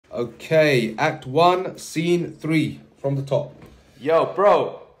Okay, Act 1, Scene 3, from the top. Yo,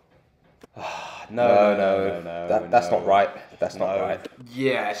 bro. No. That's not right. That's not right.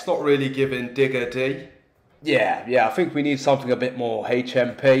 Yeah, it's not really giving Digger D. Yeah, I think we need something a bit more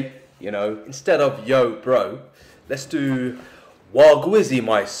HMP, you know. Instead of yo, bro, let's do Wagwizzy,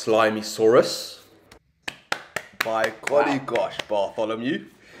 my slimy saurus. By golly gosh, Bartholomew,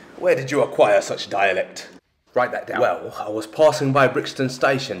 where did you acquire such dialect? Write that down. Well, I was passing by Brixton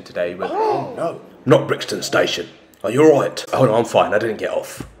Station today with... Oh, no. Not Brixton Station. Are you alright? Oh, no, I'm fine. I didn't get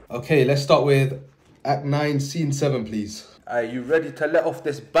off. Okay, let's start with Act 9, Scene 7, please. Are you ready to let off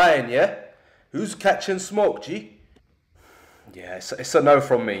this bang, yeah? Who's catching smoke, G? Yeah, it's a no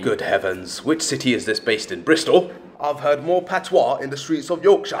from me. Good heavens, which city is this based in? Bristol? I've heard more patois in the streets of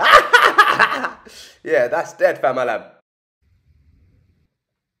Yorkshire. Yeah, that's dead, famalam.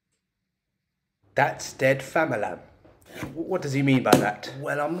 That's dead, famalam. What does he mean by that?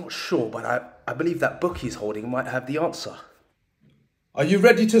 Well, I'm not sure, but I believe that book he's holding might have the answer. Are you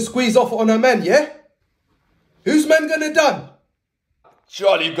ready to squeeze off on a man, yeah? Who's man gonna done?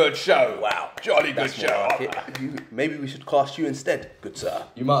 Jolly good show. Wow, jolly good show. Maybe we should cast you instead, good sir.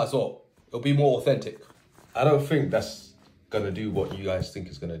 You might as well. It'll be more authentic. I don't think that's gonna do what you guys think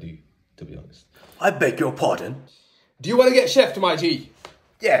it's gonna do, to be honest. I beg your pardon? Do you want to get chefed, my G?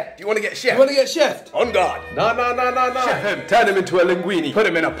 Yeah, do you want to get chefed? You want to get chefed? On guard. No. No. Chef him, turn him into a linguine, put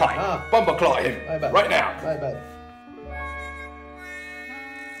him in a pint, Ah. bumper clot him, My bad. right now. My bad.